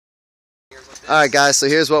Alright guys, so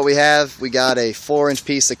here's what we have. We got a 4-inch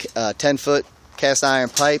piece of 10-foot cast iron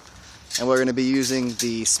pipe, and we're going to be using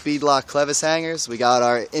the Speed Lock Clevis hangers. We got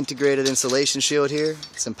our integrated insulation shield here.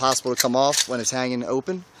 It's impossible to come off when it's hanging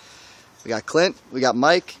open. We got Clint, we got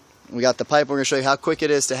Mike, and we got the pipe. We're going to show you how quick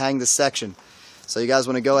it is to hang this section. So you guys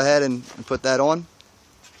want to go ahead and put that on.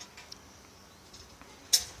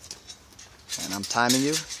 And I'm timing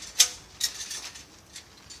you.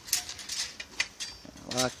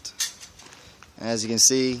 Locked. And as you can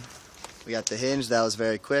see, we got the hinge. That was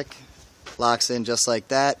very quick. Locks in just like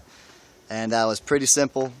that. And that was pretty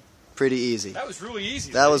simple, pretty easy. That was really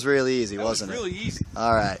easy. That was really easy, wasn't it? That was really easy.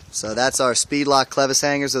 Alright, so that's our Speed Lock Clevis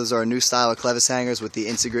hangers. Those are our new style of Clevis hangers with the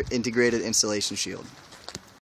integrated insulation shield.